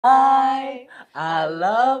I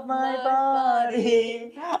love my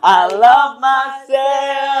body. I love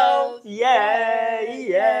myself. Yeah,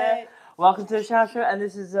 yeah. Welcome to the Shout Show, and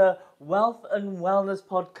this is a Wealth and Wellness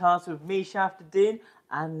podcast with me, Uddin,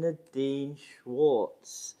 and Nadine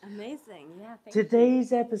Schwartz. Amazing, yeah, thank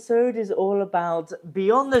Today's episode is all about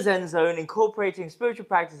Beyond the Zen Zone, incorporating spiritual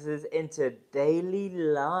practices into daily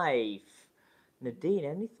life. Nadine,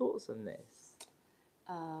 any thoughts on this?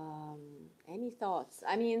 Any thoughts?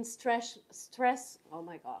 I mean, stress. Oh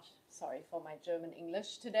my gosh, sorry for my German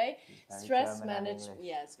English today. Stress management.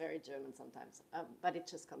 Yeah, it's very German sometimes, but it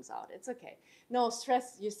just comes out. It's okay. No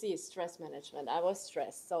stress. You see, stress management. I was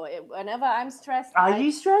stressed, so whenever I'm stressed, Are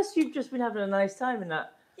you stressed? You've just been having a nice time in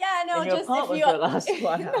that. Yeah, I know. In your just apartment if for you the last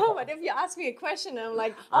while. no, but if you ask me a question, and I'm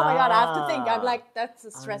like, oh my god, I have to think. I'm like, that's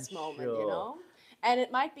a stress moment, you know. And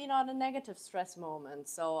it might be not a negative stress moment.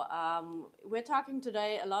 So we're talking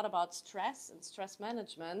today a lot about stress and stress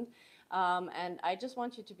management. And I just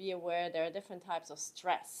want you to be aware there are different types of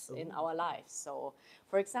stress in our lives. So,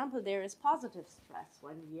 for example, there is positive stress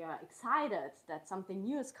when we are excited that something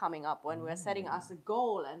new is coming up, when we're setting us a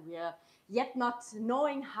goal and we are yet not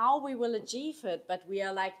knowing how we will achieve it, but we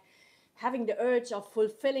are like having the urge of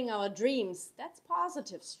fulfilling our dreams. That's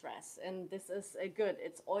positive stress, and this is a good,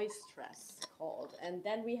 it's eustress called. And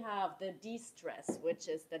then we have the de-stress, which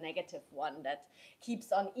is the negative one that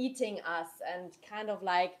keeps on eating us and kind of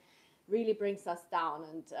like really brings us down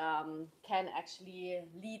and can actually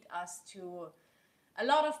lead us to a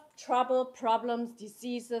lot of trouble, problems,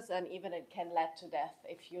 diseases, and even it can lead to death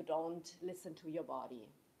if you don't listen to your body.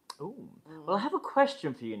 Well, I have a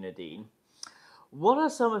question for you, Nadine. What are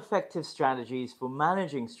some effective strategies for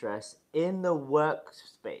managing stress in the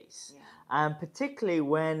workspace? Yeah. And particularly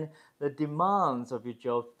when the demands of your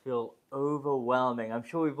job feel overwhelming? I'm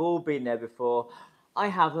sure we've all been there before. I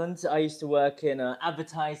haven't. I used to work in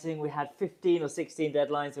advertising. We had 15 or 16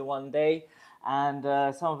 deadlines in one day, and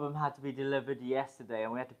some of them had to be delivered yesterday,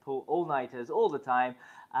 and we had to pull all-nighters all the time.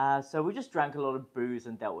 So we just drank a lot of booze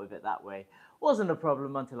and dealt with it that way. Wasn't a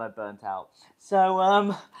problem until I burnt out.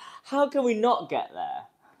 So how can we not get there?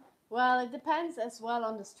 Well, it depends as well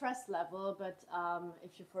on the stress level, but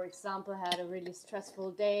if you, for example, had a really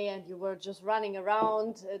stressful day and you were just running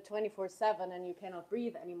around 24/7 and you cannot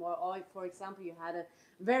breathe anymore, or for example, you had a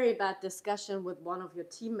very bad discussion with one of your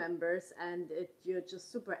team members and you're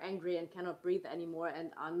just super angry and cannot breathe anymore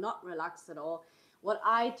and are not relaxed at all, what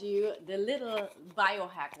I do, the little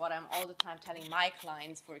biohack, what I'm all the time telling my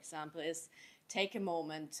clients, for example, is take a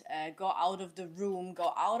moment, go out of the room,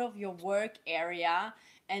 go out of your work area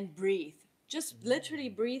and breathe. Just literally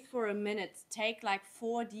breathe for a minute. Take like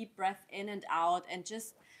 4 deep breaths in and out and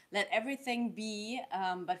just let everything be,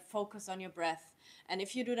 but focus on your breath. And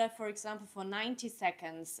if you do that, for example, for 90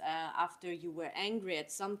 seconds after you were angry at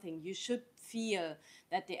something, you should feel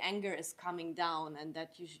that the anger is coming down and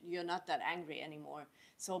that you're not that angry anymore.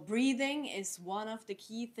 So breathing is one of the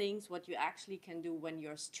key things what you actually can do when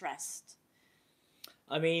you're stressed.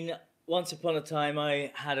 I mean, once upon a time,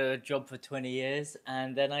 I had a job for 20 years,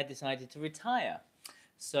 and then I decided to retire.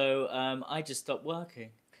 So I just stopped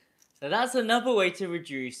working. So that's another way to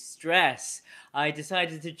reduce stress. I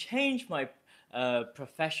decided to change my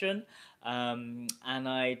profession, and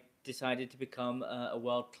I decided to become a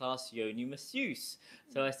world-class Yoni Masseuse.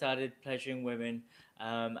 So I started pleasuring women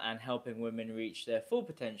and helping women reach their full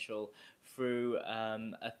potential through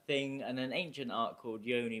a thing and an ancient art called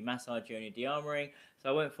Yoni Massage, Yoni de-armoring. So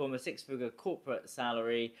I went from a 6-figure corporate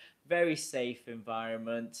salary, very safe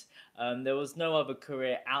environment. There was no other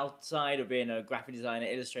career outside of being a graphic designer,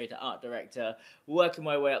 illustrator, art director, working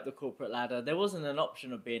my way up the corporate ladder. There wasn't an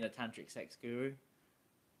option of being a tantric sex guru.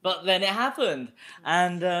 But then it happened,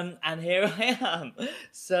 and here I am.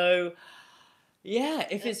 So, yeah,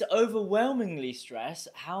 if it's overwhelmingly stress,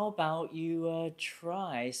 how about you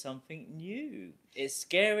try something new? It's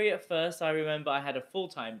scary at first. I remember I had a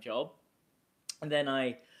full-time job, and then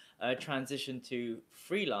I transitioned to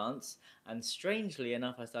freelance, and strangely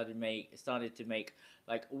enough, I started to make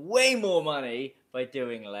like way more money by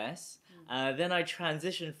doing less. Then I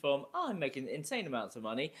transitioned from, I'm making insane amounts of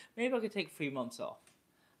money, maybe I could take 3 months off.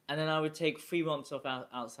 And then I would take 3 months off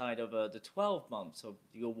outside of the 12 months of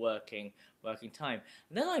your working time.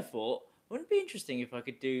 And then I thought, wouldn't it be interesting if I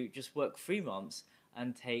could just work 3 months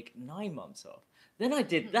and take 9 months off? Then I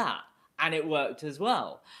did that, and it worked as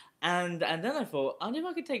well. And then I thought, I wonder if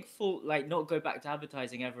I could take full, like, not go back to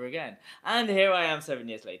advertising ever again. And here I am 7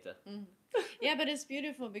 years later. Yeah, but it's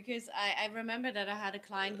beautiful because I remember that I had a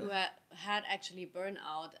client who had actually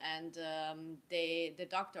burnout, and the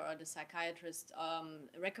doctor or the psychiatrist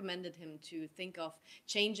recommended him to think of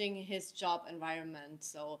changing his job environment.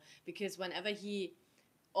 So because whenever he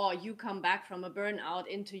or you come back from a burnout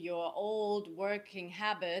into your old working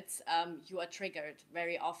habits, you are triggered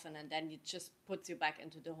very often, and then it just puts you back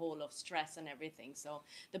into the hole of stress and everything. So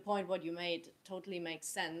the point what you made totally makes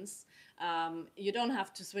sense. You don't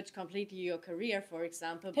have to switch completely your career, for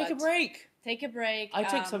example. Take a break. Take a break. I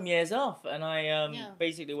took some years off, and I Yeah.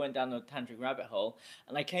 basically went down a tantric rabbit hole,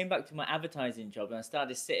 and I came back to my advertising job, and I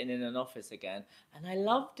started sitting in an office again, and I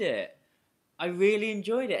loved it. I really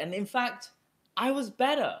enjoyed it, and in fact, I was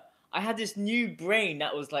better. I had this new brain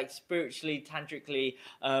that was like spiritually, tantrically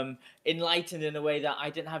enlightened in a way that I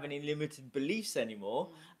didn't have any limited beliefs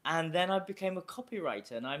anymore. And then I became a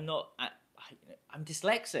copywriter, and I'm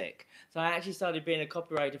dyslexic, so I actually started being a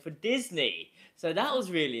copywriter for Disney. So that was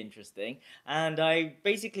really interesting, and I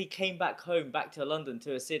basically came back home, back to London,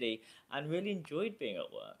 to a city, and really enjoyed being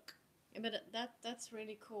at work. Yeah, but that's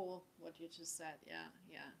really cool what you just said.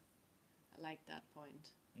 Yeah, I like that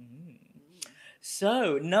point.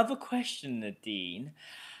 So, another question, Nadine.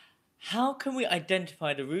 How can we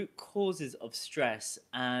identify the root causes of stress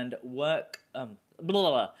and work?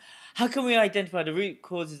 How can we identify the root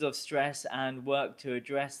causes of stress and work to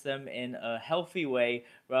address them in a healthy way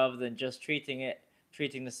rather than just treating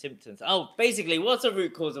the symptoms? Oh, basically, what's the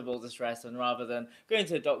root cause of all the stress, and rather than going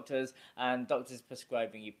to the doctors and doctors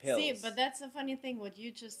prescribing you pills? See, but that's a funny thing what you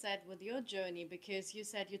just said with your journey, because you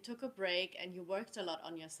said you took a break and you worked a lot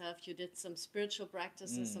on yourself. You did some spiritual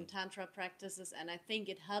practices, some tantra practices, and I think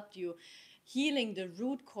it helped you healing the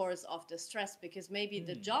root cause of the stress, because maybe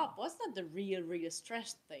the job was not the real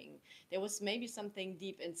stress thing. There was maybe something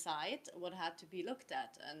deep inside what had to be looked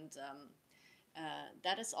at, and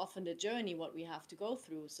that is often the journey what we have to go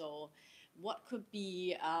through. So what could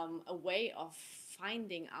be a way of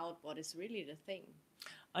finding out what is really the thing,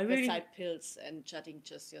 beside pills and shutting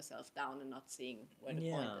just yourself down and not seeing where the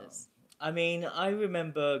point is? I mean, I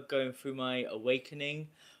remember going through my awakening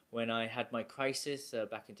when I had my crisis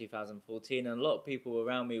back in 2014, and a lot of people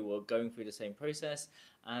around me were going through the same process,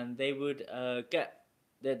 and they would get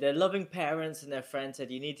their loving parents and their friends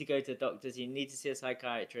said, you need to go to doctors, you need to see a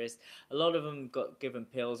psychiatrist. A lot of them got given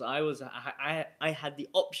pills. I had the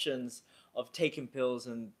options of taking pills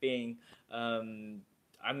and being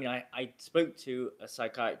I spoke to a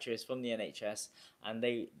psychiatrist from the NHS, and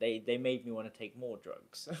they made me want to take more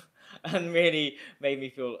drugs and really made me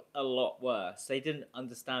feel a lot worse. They didn't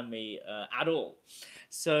understand me at all.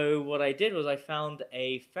 So what I did was I found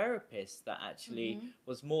a therapist that actually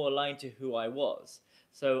was more aligned to who I was.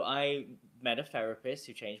 So I met a therapist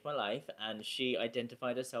who changed my life, and she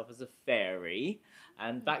identified herself as a fairy.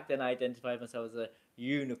 And back then I identified myself as a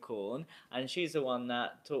unicorn, and she's the one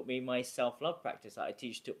that taught me my self-love practice that I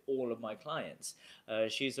teach to all of my clients.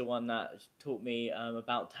 She's the one that taught me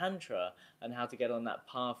about Tantra and how to get on that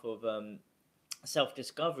path of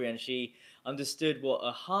self-discovery, and she understood what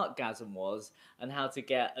a heartgasm was and how to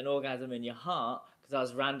get an orgasm in your heart, because I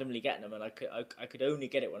was randomly getting them, and I could only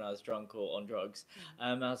get it when I was drunk or on drugs.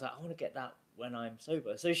 I was like, I want to get that when I'm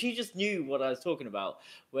sober. So she just knew what I was talking about.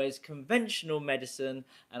 Whereas conventional medicine,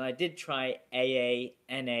 and I did try AA,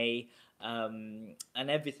 NA, and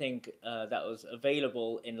everything that was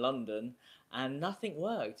available in London, and nothing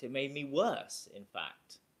worked. It made me worse, in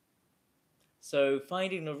fact. So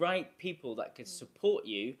finding the right people that could support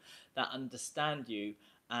you, that understand you,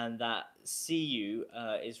 and that see you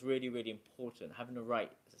is really, really important. Having the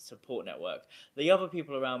right support network. The other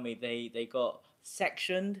people around me, they got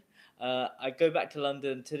sectioned. I go back to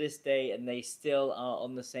London to this day, and they still are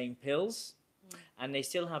on the same pills, and they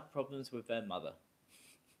still have problems with their mother.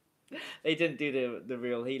 They didn't do the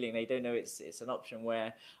real healing. They don't know it's an option.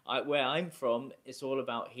 Where I'm from, it's all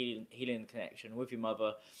about healing the connection with your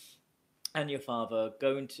mother and your father,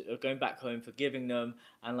 going back home, forgiving them,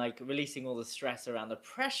 and like releasing all the stress around the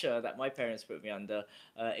pressure that my parents put me under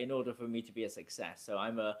in order for me to be a success. So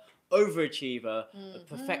I'm a overachiever, a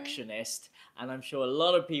perfectionist, and I'm sure a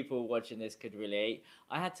lot of people watching this could relate.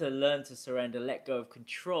 I had to learn to surrender, let go of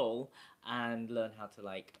control, and learn how to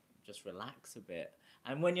like just relax a bit.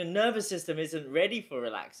 And when your nervous system isn't ready for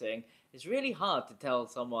relaxing, it's really hard to tell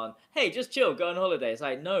someone, hey, just chill, go on holiday. It's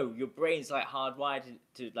like, no, your brain's like hardwired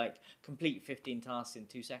to like complete 15 tasks in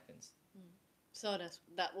 2 seconds. So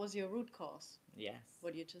that was your root cause. Yes.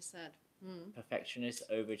 What you just said. Perfectionist,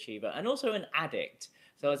 overachiever, and also an addict.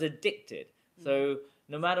 So I was addicted. So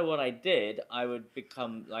no matter what I did, I would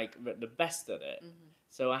become like the best at it.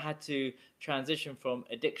 So I had to transition from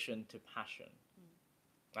addiction to passion.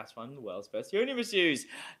 That's why I'm the world's best Yoni Massage.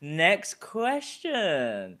 Next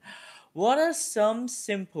question. What are some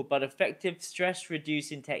simple but effective stress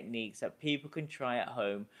reducing techniques that people can try at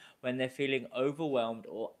home when they're feeling overwhelmed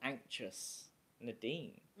or anxious?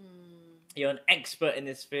 Nadine, you're an expert in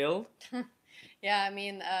this field. Yeah, I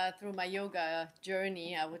mean, through my yoga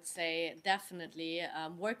journey, I would say definitely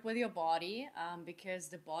work with your body, because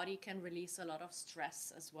the body can release a lot of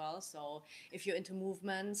stress as well. So if you're into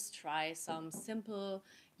movements, try some simple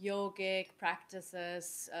yogic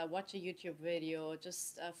practices, watch a YouTube video,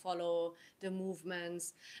 just follow the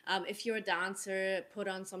movements. If you're a dancer, put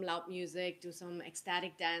on some loud music, do some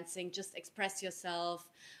ecstatic dancing, just express yourself.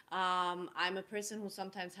 I'm a person who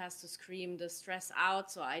sometimes has to scream the stress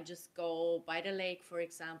out, so I just go by the lake, for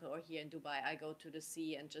example, or here in Dubai, I go to the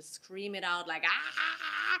sea and just scream it out like,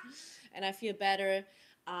 ah, and I feel better.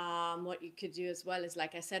 What you could do as well is,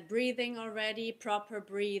 like I said, breathing already, proper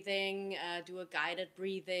breathing, do a guided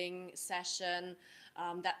breathing session.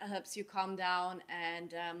 That helps you calm down.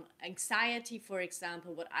 And anxiety, for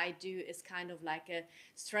example, what I do is kind of like a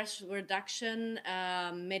stress reduction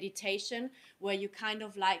meditation, where you kind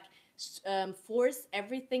of like force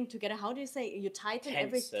everything together. How do you say? You tighten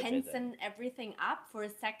tension everything up for a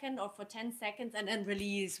second or for 10 seconds, and then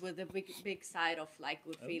release with a big side of like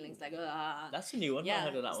good feelings, like that's a new one. Yeah, I've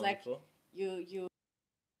heard of that one like before. You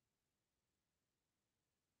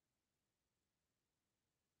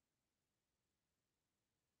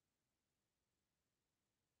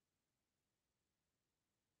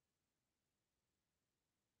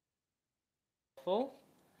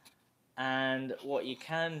And what you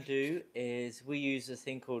can do is we use a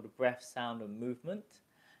thing called breath, sound, and movement.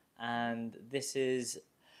 And this is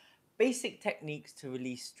basic techniques to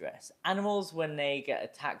release stress. Animals, when they get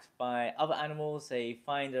attacked by other animals, they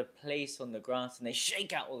find a place on the grass and they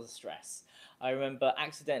shake out all the stress. I remember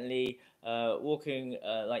accidentally walking,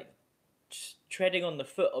 treading on the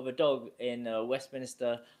foot of a dog in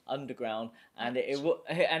Westminster Underground, and it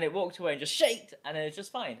walked away and just shaked, and it was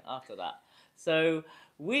just fine after that. So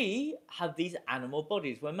we have these animal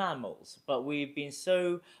bodies. We're mammals, but we've been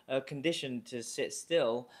so conditioned to sit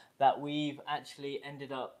still that we've actually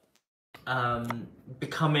ended up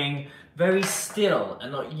becoming very still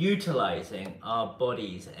and not utilizing our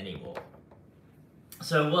bodies anymore.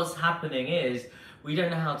 So what's happening is we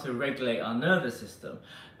don't know how to regulate our nervous system.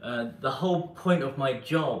 The whole point of my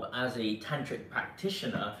job as a tantric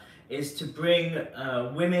practitioner is to bring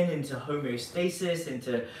women into homeostasis,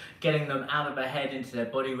 into getting them out of their head, into their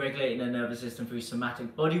body, regulating their nervous system through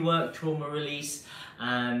somatic body work, trauma release.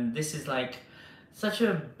 And this is like such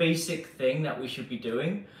a basic thing that we should be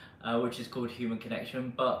doing, which is called human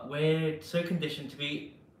connection, but we're so conditioned to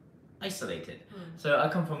be isolated. So I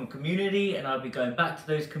come from a community, and I'll be going back to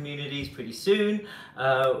those communities pretty soon,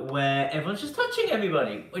 where everyone's just touching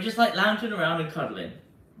everybody. We're just like lounging around and cuddling,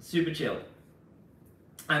 super chilled.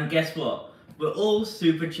 And guess what? We're all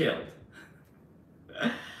super chilled.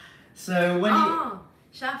 So when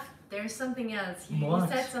Chef, there's something else. You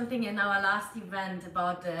said something in our last event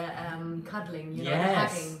about the cuddling, the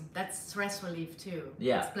hugging. That's stress relief too.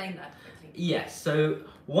 Yeah. Explain that quickly. Yes, so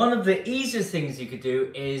one of the easiest things you could do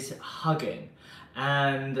is hugging.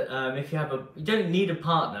 And if you don't need a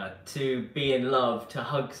partner to be in love to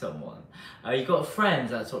hug someone. You've got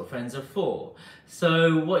friends, that's what friends are for.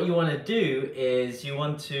 So what you want to do is you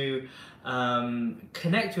want to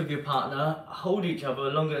connect with your partner, hold each other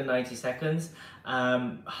longer than 90 seconds,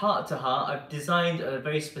 heart to heart. I've designed a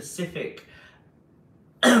very specific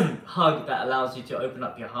hug that allows you to open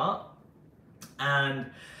up your heart.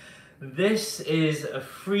 And this is a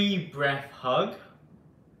free breath hug.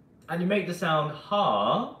 And you make the sound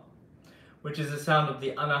ha, which is the sound of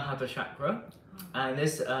the Anahata chakra. And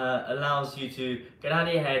this allows you to get out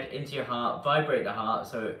of your head into your heart, vibrate the heart,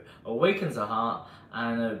 so it awakens the heart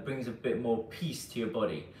and brings a bit more peace to your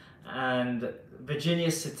body. And Virginia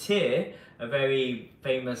Satir, a very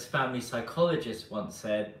famous family psychologist, once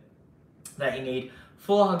said that you need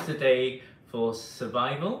 4 hugs a day for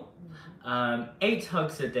survival, 8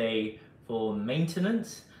 hugs a day for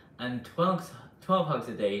maintenance, and 12 hugs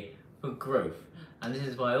a day for growth. And this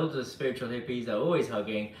is why all the spiritual hippies are always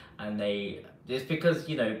hugging, and it's because,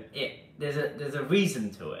 you know, there's a reason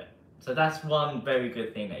to it. So that's one very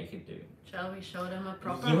good thing that you could do. Shall we show them a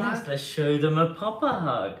proper hug? Yes, let's show them a proper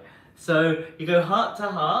hug. So you go heart to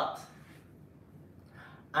heart,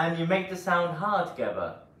 and you make the sound ha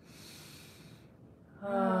together.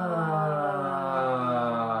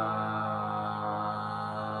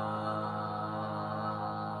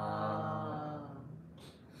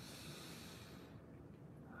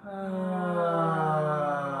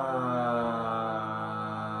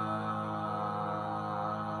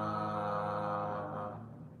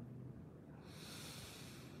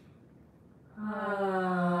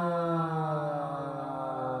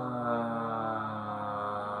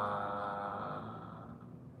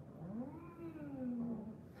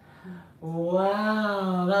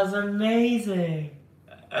 Wow, that's amazing.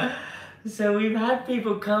 So we've had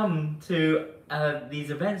people come to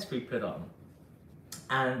these events we put on,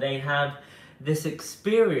 and they have this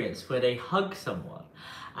experience where they hug someone.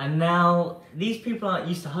 And now these people aren't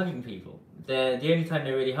used to hugging people. The only time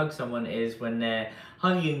they really hug someone is when they're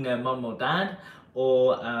hugging their mum or dad,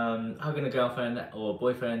 or hugging a girlfriend or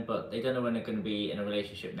boyfriend, but they don't know when they're going to be in a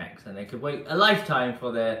relationship next, and they could wait a lifetime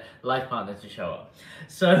for their life partner to show up.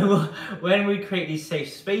 So when we create these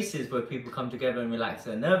safe spaces where people come together and relax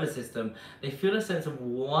their nervous system, they feel a sense of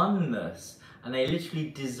oneness, and they literally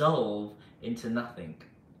dissolve into nothing.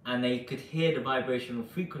 And they could hear the vibrational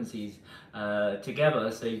frequencies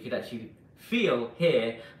together, so you could actually feel,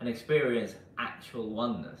 hear, and experience actual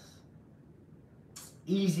oneness.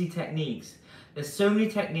 Easy techniques. There's so many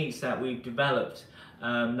techniques that we've developed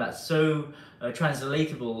that's so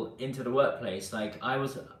translatable into the workplace. Like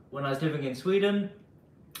when I was living in Sweden,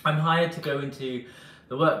 I'm hired to go into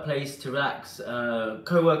the workplace to relax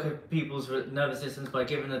co-worker people's nervous systems by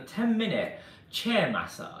giving a 10-minute chair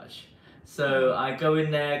massage. So I go in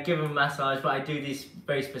there, give them a massage, but I do these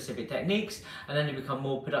very specific techniques, and then they become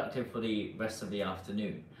more productive for the rest of the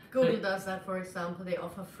afternoon. Google does that, for example. They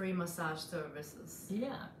offer free massage services.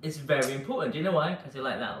 Yeah, it's very important. Do you know why? Because they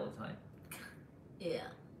like that all the time. Yeah.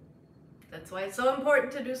 That's why it's so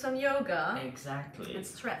important to do some yoga. Exactly. And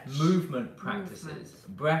stretch. Movement practices.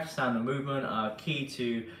 Breath, sound, and movement are key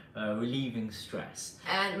to relieving stress.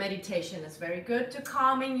 And meditation is very good to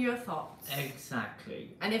calming your thoughts.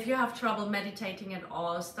 Exactly. And if you have trouble meditating at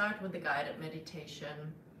all, start with the guided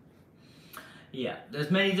meditation. Yeah,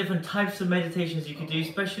 there's many different types of meditations you could do,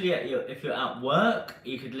 especially if you're at work.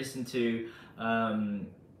 You could listen to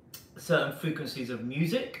certain frequencies of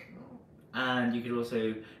music, and you could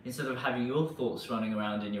also, instead of having your thoughts running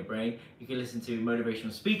around in your brain, you could listen to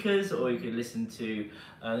motivational speakers, or you could listen to,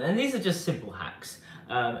 and these are just simple hacks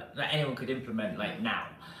that anyone could implement like now.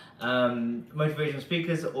 Motivational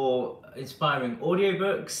speakers or inspiring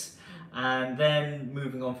audiobooks. And then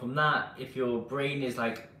moving on from that, if your brain is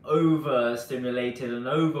like overstimulated and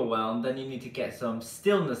overwhelmed, then you need to get some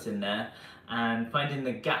stillness in there, and finding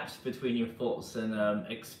the gaps between your thoughts and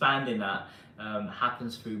expanding that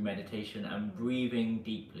happens through meditation and breathing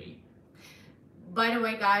deeply. By the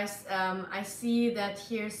way, guys, I see that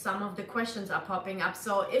here some of the questions are popping up.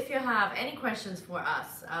 So if you have any questions for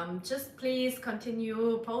us, just please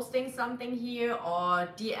continue posting something here or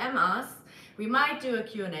DM us. We might do a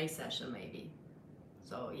Q&A session maybe.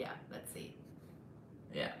 So yeah, let's see.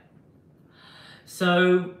 Yeah.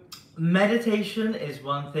 So meditation is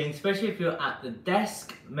one thing, especially if you're at the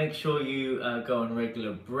desk. Make sure you go on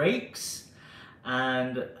regular breaks.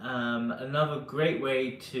 And another great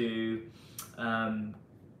way to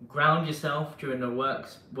ground yourself during the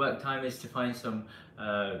work time is to find some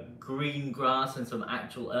green grass and some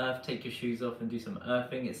actual earth. Take your shoes off and do some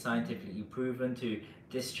earthing. It's scientifically proven to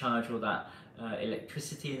discharge all that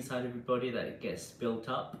electricity inside of your body that gets built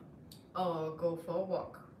up. Or go for a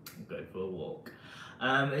walk. Go for a walk.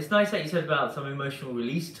 It's nice that you said about some emotional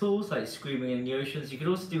release tools like screaming in the oceans. You could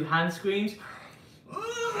also do hand screams.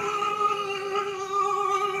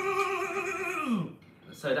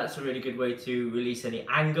 So that's a really good way to release any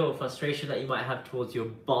anger or frustration that you might have towards your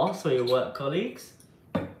boss or your work colleagues.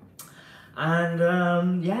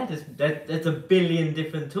 And yeah, there's a billion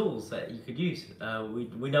different tools that you could use.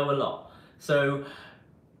 We know a lot. So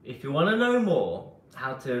if you want to know more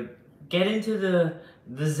how to get into the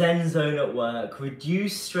Zen zone at work,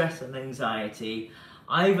 reduce stress and anxiety,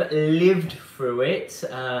 I've lived through it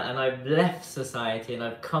and I've left society and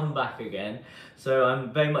I've come back again. So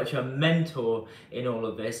I'm very much a mentor in all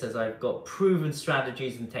of this, as I've got proven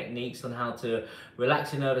strategies and techniques on how to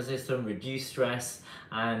relax your nervous system, reduce stress,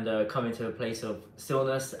 and come into a place of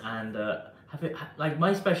stillness. And have it, like,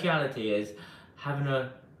 my speciality is having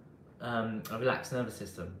a relaxed nervous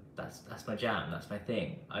system. That's my jam, that's my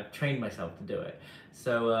thing. I've trained myself to do it.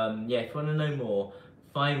 So yeah, if you want to know more,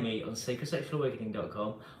 find me on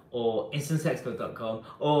sacredsexualawakening.com or instantsexpert.com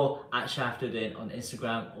or at Uddin on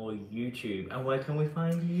Instagram or YouTube. And where can we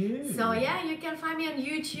find you? So yeah, you can find me on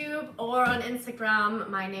YouTube or on Instagram.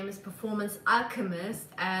 My name is Performance Alchemist,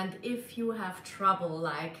 and if you have trouble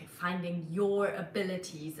like finding your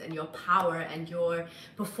abilities and your power and your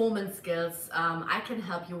performance skills, I can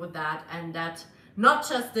help you with that. And that not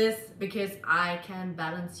just this, because I can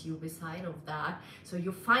balance you beside of that. So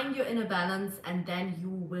you find your inner balance, and then you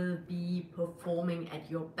will be performing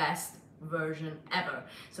at your best version ever.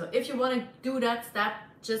 So if you want to do that step,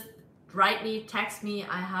 just write me, text me.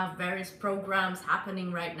 I have various programs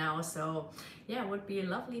happening right now. So yeah, it would be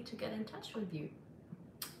lovely to get in touch with you.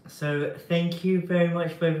 So thank you very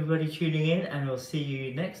much for everybody tuning in, and we'll see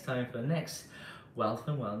you next time for the next Wealth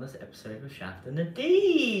and Wellness episode of Shaft and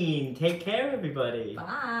Nadine. Take care, everybody.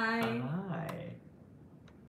 Bye. Bye.